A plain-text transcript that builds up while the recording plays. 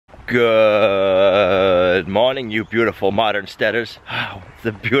Good morning, you beautiful modern steaders. Oh, it's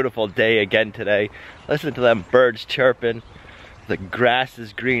a beautiful day again today. Listen to them birds chirping. The grass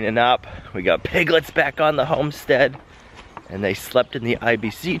is greening up. We got piglets back on the homestead. And they slept in the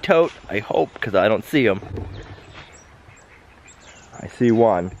IBC tote, I hope, because I don't see them. I see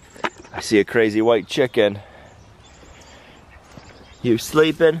one. I see a crazy white chicken. You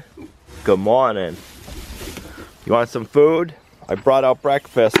sleeping? Good morning. You want some food? I brought out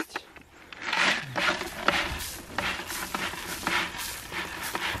breakfast.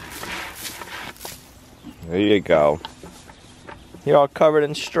 There you go. You're all covered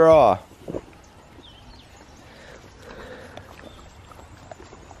in straw.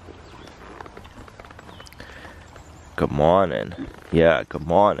 Good morning. Yeah, good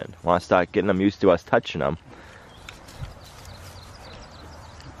morning. Want to start getting them used to us touching them.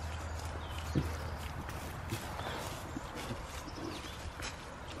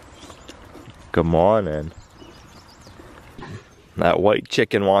 Good morning. That white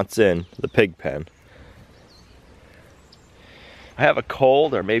chicken wants in the pig pen. I have a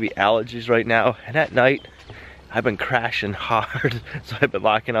cold or maybe allergies right now, and at night I've been crashing hard, so I've been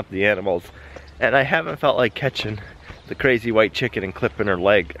locking up the animals, and I haven't felt like catching the crazy white chicken and clipping her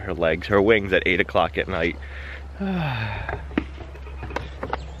wings at 8 o'clock at night.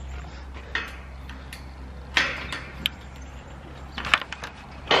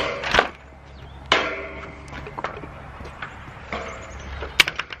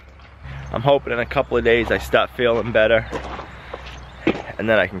 I'm hoping in a couple of days I start feeling better, and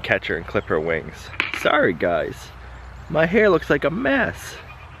then I can catch her and clip her wings. Sorry guys, my hair looks like a mess.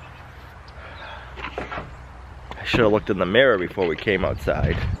 I should have looked in the mirror before we came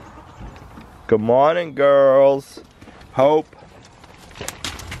outside. Good morning, girls. Hope.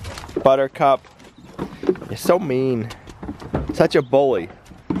 Buttercup. You're so mean. Such a bully.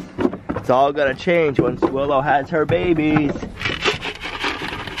 It's all gonna change once Willow has her babies.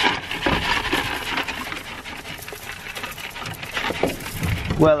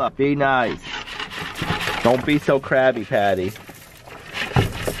 Willow, be nice. Don't be so Krabby Patty.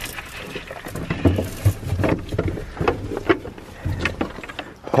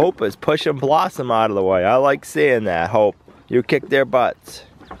 Hope is pushing Blossom out of the way. I like seeing that, Hope. You kick their butts.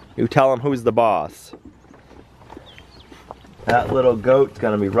 You tell them who's the boss. That little goat's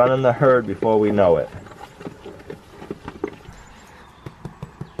gonna be running the herd before we know it.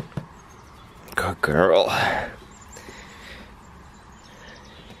 Good girl.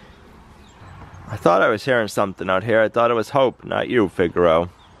 I thought I was hearing something out here. I thought it was Hope, not you, Figaro.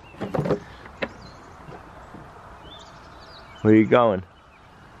 Where are you going?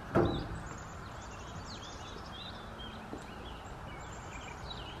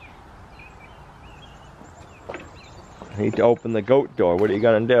 I need to open the goat door. What are you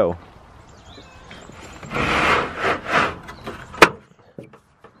gonna do?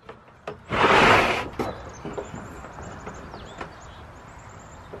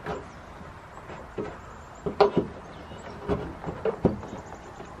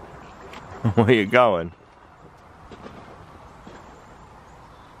 Where are you going?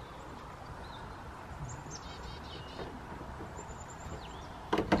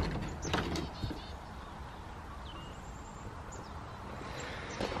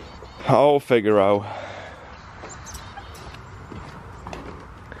 Oh, Figaro.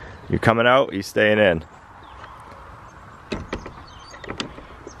 You coming out? Or you staying in?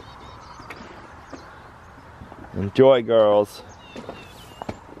 Enjoy, girls.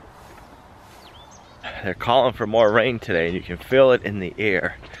 They're calling for more rain today, and you can feel it in the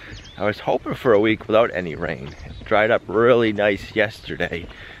air. I was hoping for a week without any rain. It dried up really nice yesterday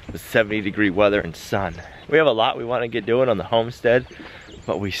with 70-degree weather and sun. We have a lot we want to get doing on the homestead,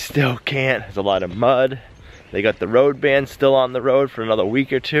 but we still can't. There's a lot of mud. They got the road ban still on the road for another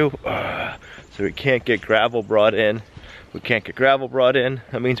week or two. So we can't get gravel brought in. We can't get gravel brought in.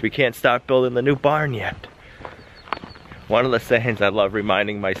 That means we can't start building the new barn yet. One of the sayings I love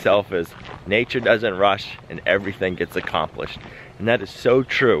reminding myself is, nature doesn't rush and everything gets accomplished. And that is so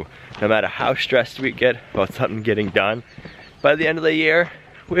true. No matter how stressed we get about something getting done, by the end of the year,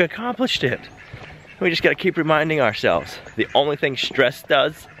 we accomplished it. We just gotta keep reminding ourselves. The only thing stress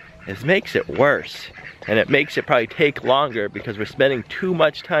does is makes it worse. And it makes it probably take longer because we're spending too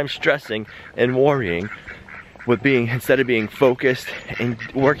much time stressing and worrying instead of being focused and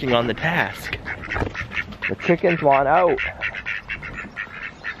working on the task. The chickens want out.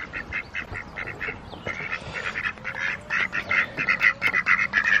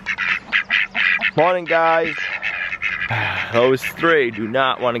 Morning, guys. Those three do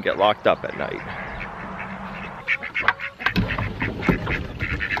not want to get locked up at night.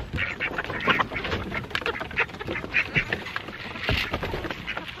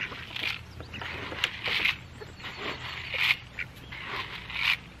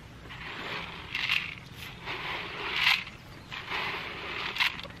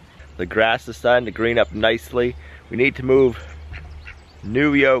 The grass is starting to green up nicely. We need to move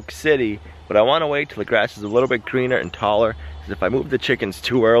New York City, but I want to wait till the grass is a little bit greener and taller, because if I move the chickens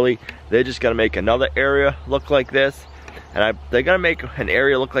too early, they're just gonna make another area look like this, and they're gonna make an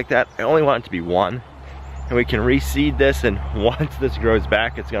area look like that. I only want it to be one, and we can reseed this, and once this grows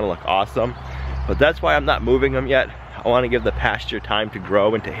back, it's gonna look awesome. But that's why I'm not moving them yet. I want to give the pasture time to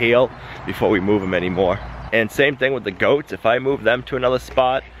grow and to heal before we move them anymore. And same thing with the goats. If I move them to another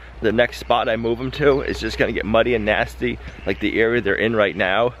spot, the next spot I move them to is just gonna get muddy and nasty, like the area they're in right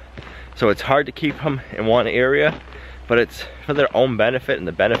now. So it's hard to keep them in one area, but it's for their own benefit and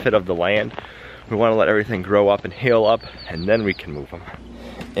the benefit of the land. We want to let everything grow up and heal up, and then we can move them.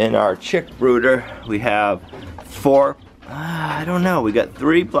 In our chick brooder, we have four, I don't know, we got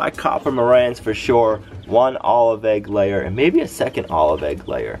 3 black copper Morans for sure, 1 olive egg layer, and maybe a second olive egg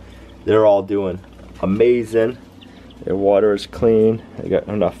layer. They're all doing amazing. Their water is clean. They got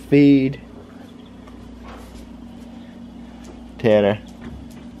enough feed. Tanner.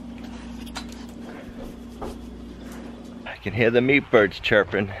 I can hear the meat birds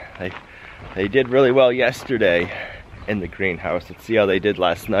chirping. They did really well yesterday in the greenhouse. Let's see how they did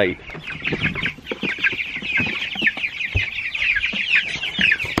last night.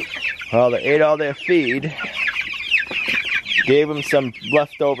 Well, they ate all their feed. Gave them some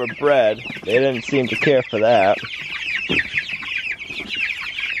leftover bread. They didn't seem to care for that.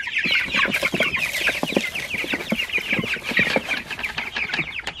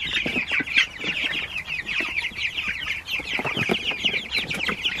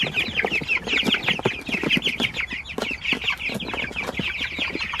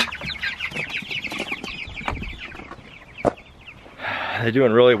 They're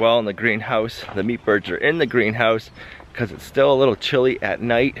doing really well in the greenhouse. The meat birds are in the greenhouse because it's still a little chilly at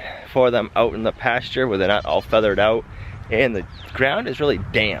night for them out in the pasture where they're not all feathered out, and the ground is really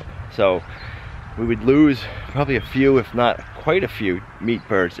damp. So we would lose probably a few, if not quite a few, meat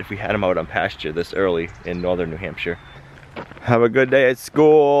birds if we had them out on pasture this early in northern New Hampshire. Have a good day at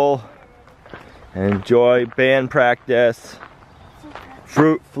school. Enjoy band practice.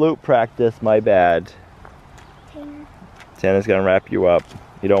 Flute practice, my bad. Santa's gonna wrap you up.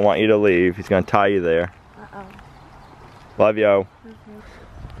 He don't want you to leave. He's gonna tie you there. Uh-oh. Love you.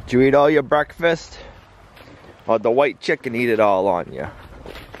 Did you eat all your breakfast? Or the white chicken eat it all on you?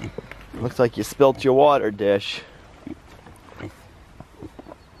 Looks like you spilt your water dish.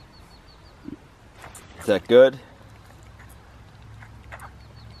 Is that good?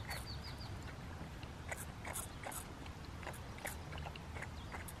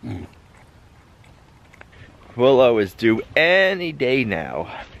 Willow is due any day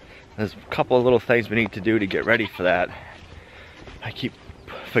now. There's a couple of little things we need to do to get ready for that. I keep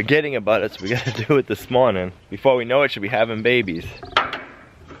forgetting about it, so we gotta do it this morning. Before we know it, she'll be having babies.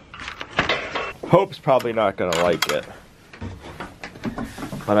 Hope's probably not gonna like it.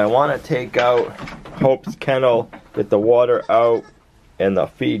 But I wanna take out Hope's kennel, get the water out, and the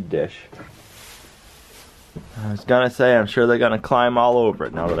feed dish. I was gonna say, I'm sure they're gonna climb all over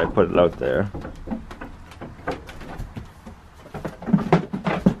it now that I put it out there.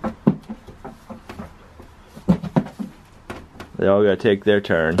 They all gotta take their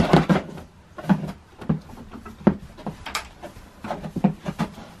turn.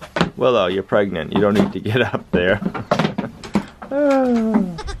 Willow, you're pregnant. You don't need to get up there.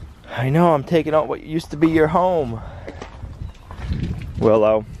 I know, I'm taking out what used to be your home.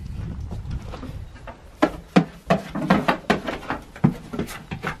 Willow.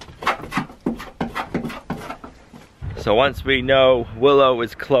 So once we know Willow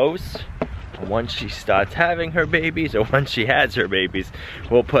is close, once she starts having her babies, or once she has her babies,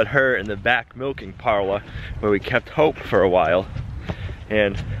 we'll put her in the back milking parlor where we kept Hope for a while,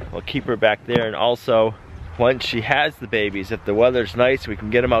 and we'll keep her back there. And also, once she has the babies, if the weather's nice, we can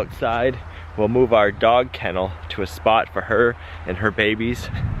get them outside. We'll move our dog kennel to a spot for her and her babies,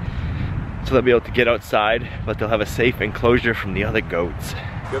 so they'll be able to get outside, but they'll have a safe enclosure from the other goats.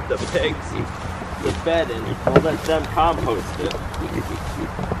 Give the pigs the bed and we'll let them compost it.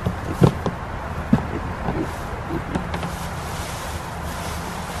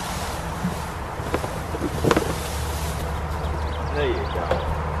 There you go.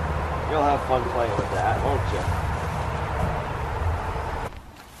 You'll have fun playing with that, won't you?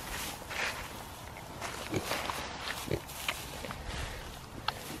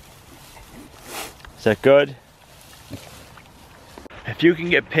 Is that good? If you can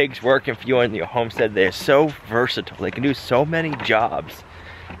get pigs working for you on your homestead, they're so versatile. They can do so many jobs.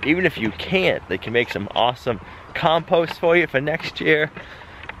 Even if you can't, they can make some awesome compost for you for next year.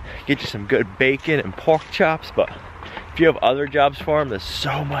 Get you some good bacon and pork chops, but if you have other jobs for them, there's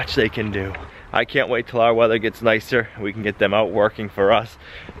so much they can do. I can't wait till our weather gets nicer. We can get them out working for us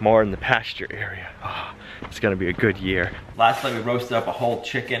more in the pasture area. Oh, it's gonna be a good year. Last night we roasted up a whole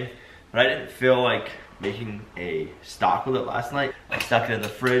chicken, but I didn't feel like making a stock with it last night. I stuck it in the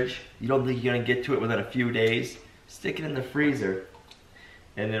fridge. You don't think you're gonna get to it within a few days? Stick it in the freezer,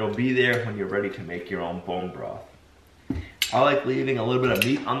 and it'll be there when you're ready to make your own bone broth. I like leaving a little bit of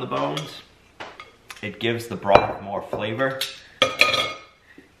meat on the bones. It gives the broth more flavor. If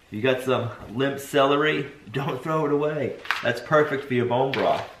you got some limp celery, don't throw it away. That's perfect for your bone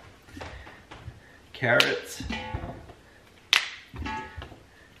broth. Carrots,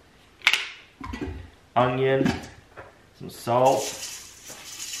 onion, some salt.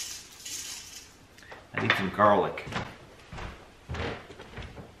 I need some garlic.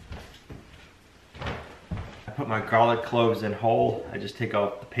 I put my garlic cloves in whole. I just take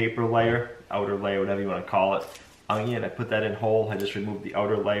out the paper layer, outer layer, whatever you want to call it. Onion, I put that in whole. I just remove the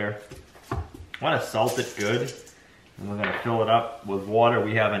outer layer. I want to salt it good, and we're going to fill it up with water.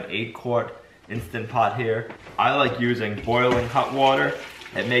 We have an 8-quart Instant Pot here. I like using boiling hot water.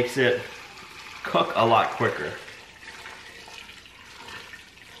 It makes it cook a lot quicker.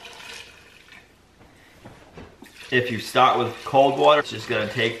 If you start with cold water, it's just going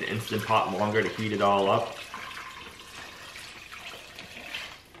to take the Instant Pot longer to heat it all up.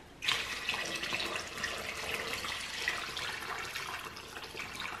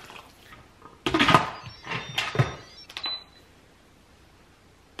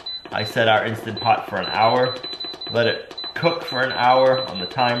 I set our Instant Pot for an hour, let it cook for an hour on the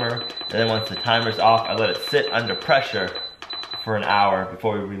timer, and then once the timer's off, I let it sit under pressure for an hour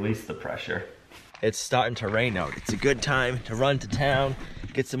before we release the pressure. It's starting to rain out. It's a good time to run to town,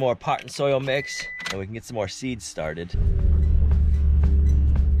 get some more pot and soil mix, and we can get some more seeds started.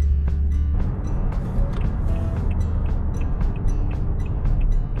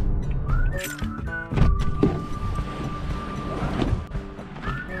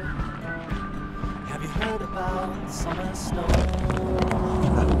 Summer snow.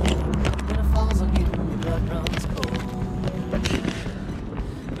 When it falls on you, your blood runs cold. But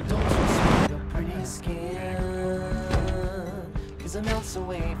don't you sweat your pretty skin, 'cause it melts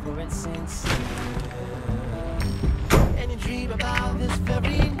away for its sincere. And you dream about this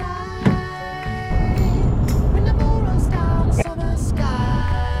very night, when the moon runs down the summer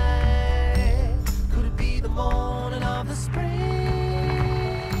sky. Could it be the morning of the spring,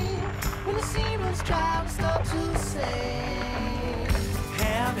 when the sea runs dry, we start to say,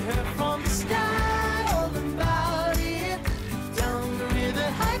 have you heard from the sky all about it? Down the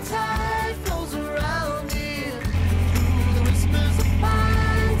river, high tide flows around it. Through the whispers of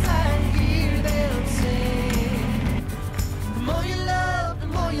pines, I hear them sing. The more you love, the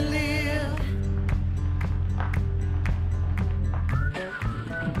more you live.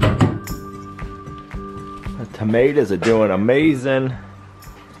 The tomatoes are doing amazing.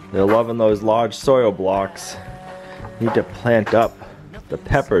 They're loving those large soil blocks. Need to plant up the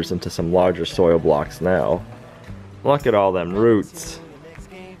peppers into some larger soil blocks now. Look at all them roots.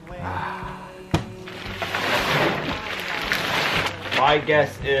 My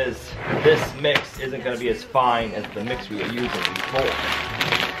guess is this mix isn't going to be as fine as the mix we were using before.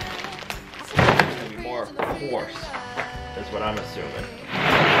 It's going to be more coarse, is what I'm assuming.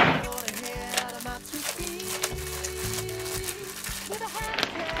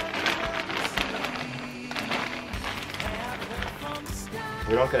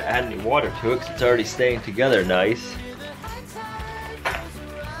 We're not going to add any water to it because it's already staying together nice.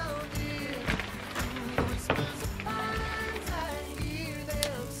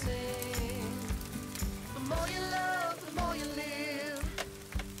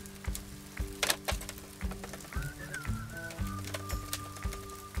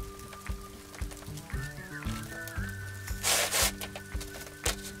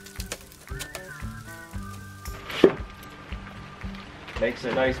 Makes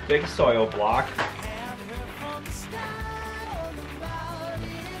a nice big soil block.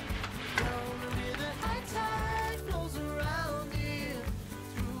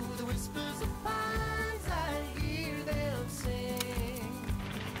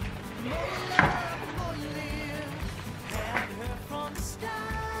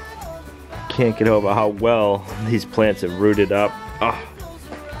 Can't get over how well these plants have rooted up. Oh,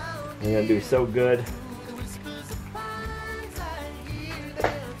 they're gonna do so good.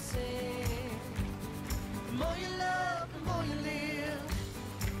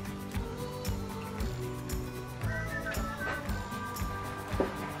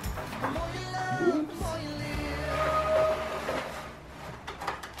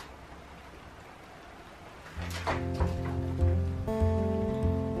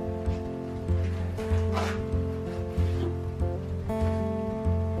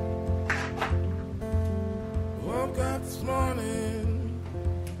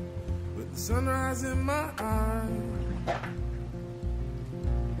 Sunrise in my eyes.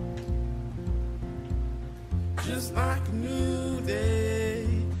 Just like a new day,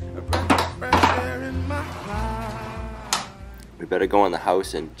 a breath of fresh air in my life. We better go in the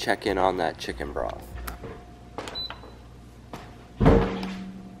house and check in on that chicken broth.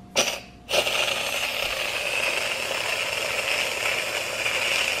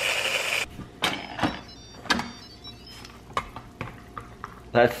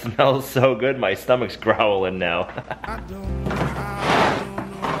 That smells so good, my stomach's growling now. I don't know how,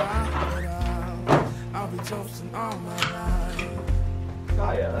 but I'll be toasting all my life.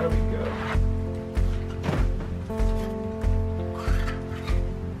 Oh yeah, that'll be good.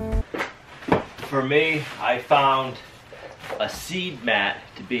 For me, I found a seed mat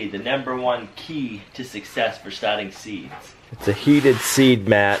to be the #1 key to success for starting seeds. It's a heated seed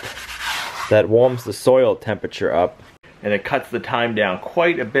mat that warms the soil temperature up, and it cuts the time down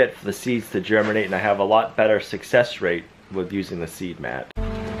quite a bit for the seeds to germinate, and I have a lot better success rate with using the seed mat.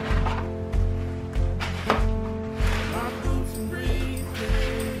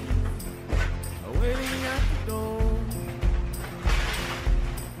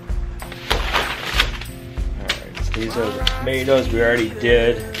 These are the tomatoes we already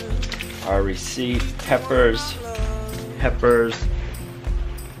did. Our receipt, peppers.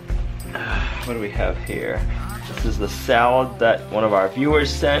 What do we have here? This is the salad that one of our viewers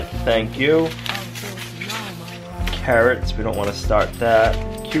sent. Thank you. Carrots, we don't want to start that.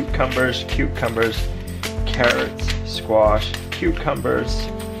 Cucumbers, carrots, squash, cucumbers,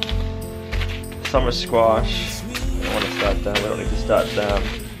 summer squash. We don't want to start them. We don't need to start them.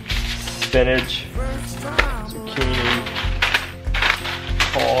 Spinach. Zucchini,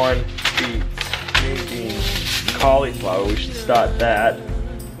 corn, beets, green beans, cauliflower, we should start that.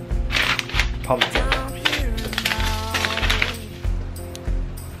 Pumpkin.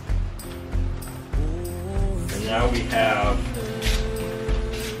 And now we have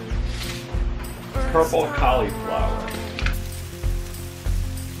purple cauliflower.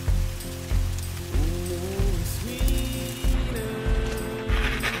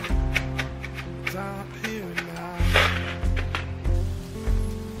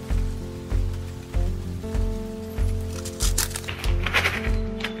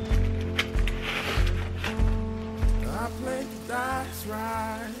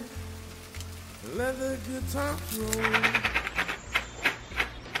 Let the good times roll.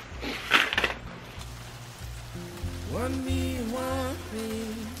 One me and one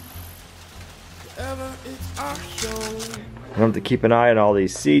thing. Forever it's our show. I have to keep an eye on all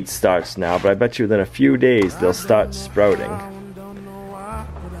these seed starts now, but I bet you within a few days they'll start sprouting.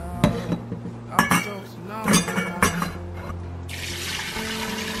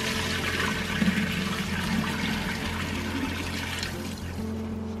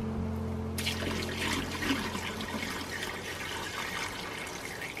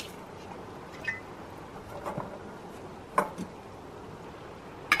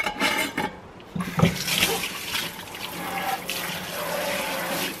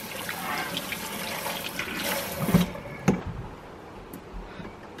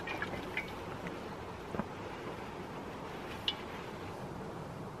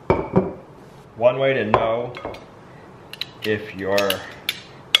 One way to know if your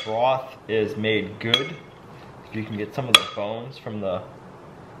broth is made good, if you can get some of the bones from the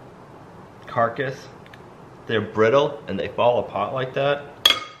carcass, they're brittle and they fall apart like that,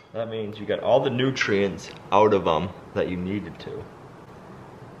 that means you got all the nutrients out of them that you needed to.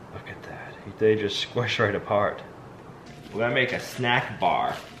 Look at that, they just squish right apart. We're gonna make a snack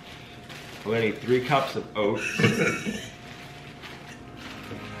bar. We're gonna need 3 cups of oats.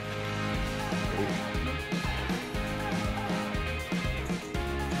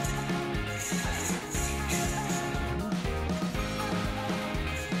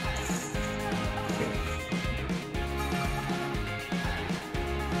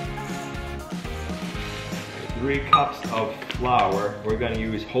 3 cups of flour. We're going to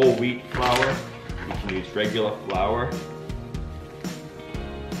use whole wheat flour. You can use regular flour.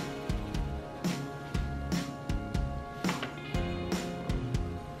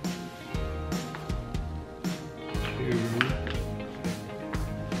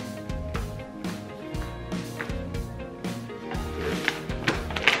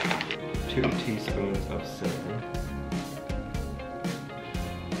 Two teaspoons of cinnamon.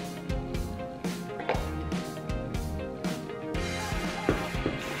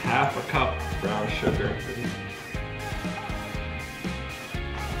 Half a cup brown sugar.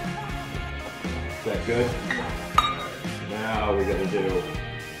 Is that good? Now we're gonna do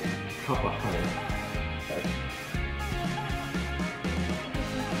a cup of honey.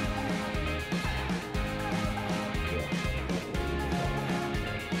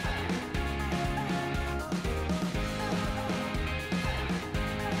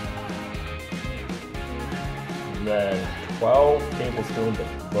 then 12 tablespoons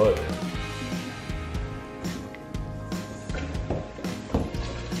of butter.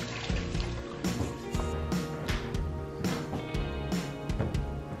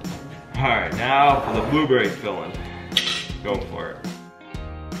 Alright, now for the blueberry filling. Go for it.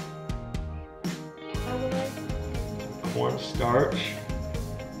 Cornstarch.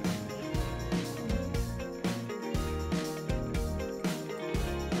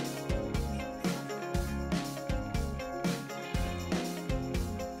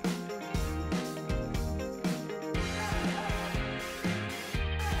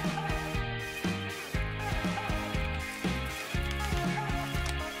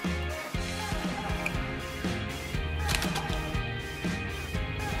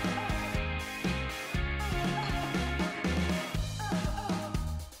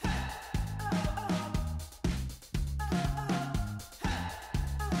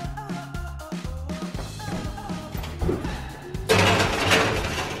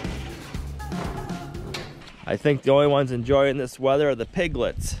 I think the only ones enjoying this weather are the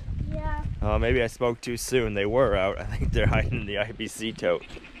piglets. Yeah. Maybe I spoke too soon. They were out. I think they're hiding in the IBC tote.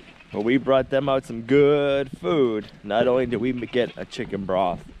 But we brought them out some good food. Not only did we get a chicken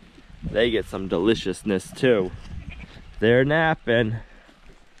broth, they get some deliciousness too. They're napping.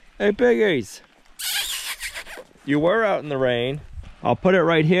 Hey piggies. You were out in the rain. I'll put it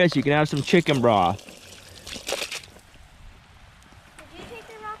right here so you can have some chicken broth.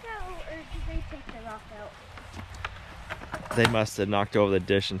 They must have knocked over the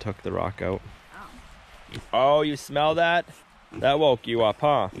dish and took the rock out. Oh, you smell that? That woke you up,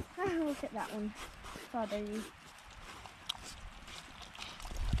 huh? Look at that one. Strawberry.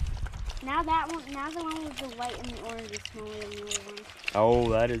 Now that one, now the one with the white and the orange is smaller than the other one. Oh,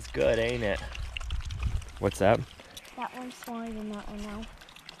 that is good, ain't it? What's that? That one's smaller than that one now.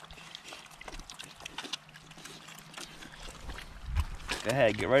 Go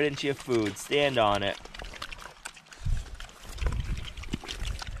ahead, get right into your food. Stand on it.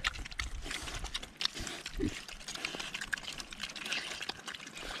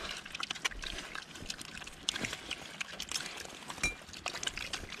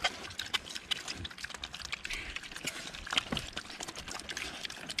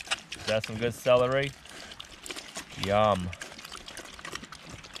 Got some good celery. Yum.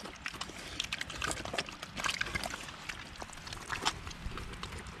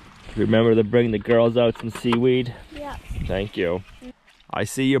 Remember to bring the girls out some seaweed? Yep. Thank you. I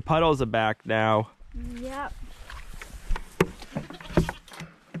see your puddles are back now. Yep.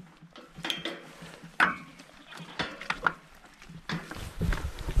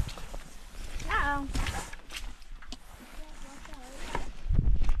 Uh-oh.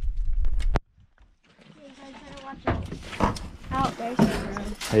 Oh, there's the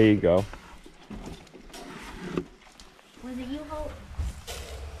room. There you go. Was it you, Hope?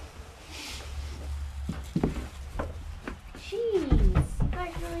 Cheese! You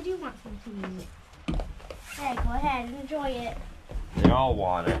guys really do want some cheese. Hey, go ahead and enjoy it. They all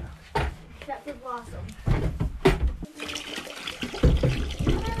want it. Except for Blossom.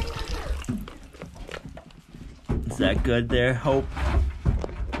 Is that good there, Hope?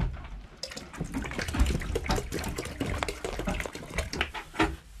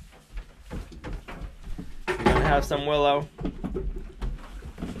 Have some, Willow.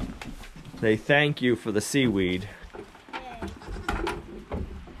 They thank you for the seaweed. Yay.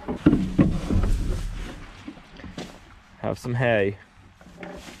 Have some hay.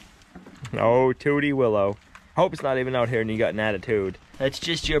 Oh, Tootie Willow. Hope's not even out here and you got an attitude. That's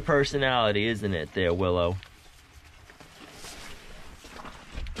just your personality, isn't it there, Willow?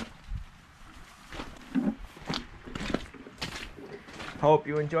 Hope,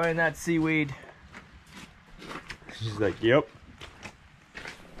 you enjoying that seaweed? She's like, yep.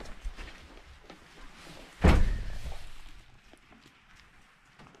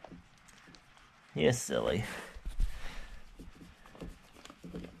 You're silly.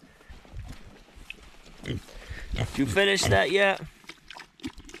 Did you finish that yet?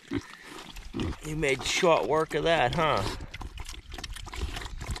 You made short work of that, huh?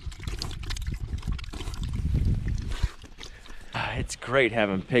 It's great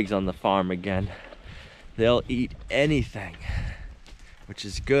having pigs on the farm again. They'll eat anything, which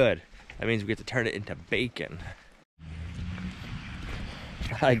is good. That means we get to turn it into bacon.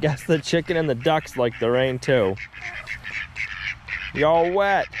 I guess the chicken and the ducks like the rain too. You're all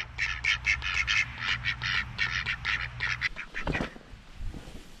wet.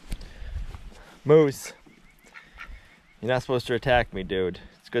 Moose, you're not supposed to attack me, dude.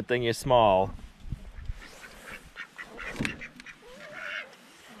 It's a good thing you're small.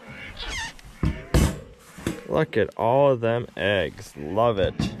 Look at all of them eggs. Love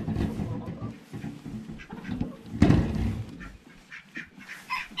it.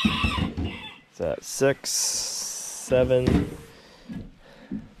 Is that 6, 7,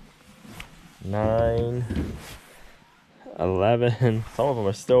 9, 11. Some of them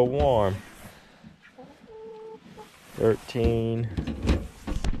are still warm. 13,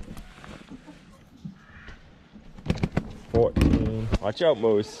 14. Watch out,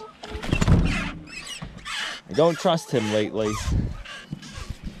 Moose. I don't trust him lately.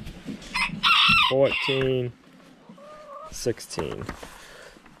 14, 16.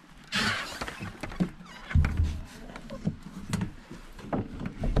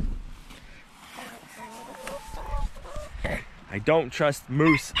 I don't trust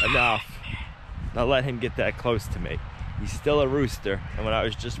Moose enough to let him get that close to me. He's still a rooster, and when I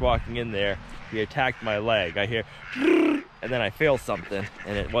was just walking in there, he attacked my leg. I hear, and then I feel something,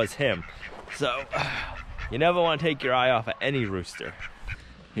 and it was him. So, you never want to take your eye off of any rooster.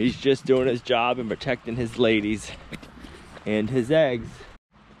 He's just doing his job and protecting his ladies and his eggs.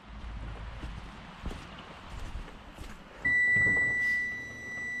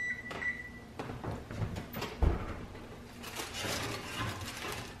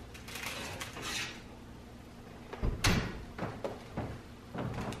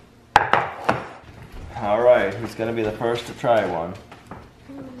 All right, who's gonna be the first to try one?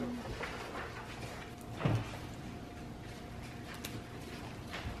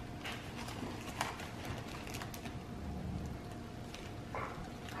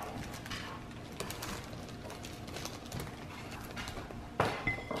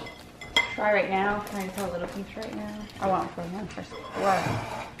 Try right now. Can I tell a little piece right now? I want for one first. What?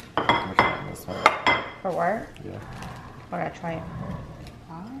 Which one? This one? For what? Yeah. I gotta try it.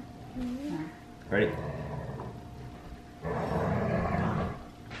 Ready?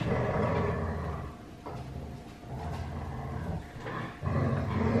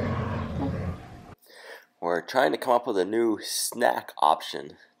 We're trying to come up with a new snack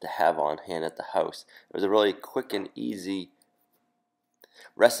option to have on hand at the house. It was a really quick and easy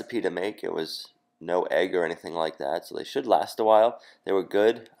recipe to make. It was no egg or anything like that, so they should last a while. They were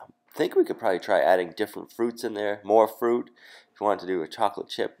good. I think we could probably try adding different fruits in there, more fruit. If you wanted to do a chocolate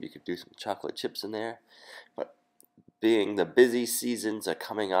chip, you could do some chocolate chips in there. But being the busy seasons are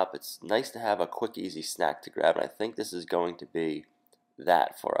coming up, it's nice to have a quick, easy snack to grab, and I think this is going to be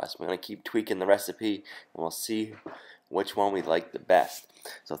that for us. We're going to keep tweaking the recipe, and we'll see which one we like the best.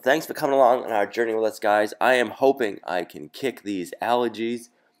 So thanks for coming along on our journey with us, guys. I am hoping I can kick these allergies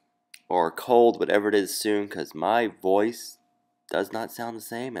or cold, whatever it is, soon, because my voice does not sound the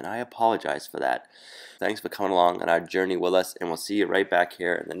same, and I apologize for that. Thanks for coming along on our journey with us, and we'll see you right back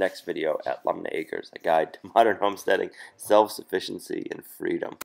here in the next video at Lumnah Acres, a guide to modern homesteading, self-sufficiency, and freedom.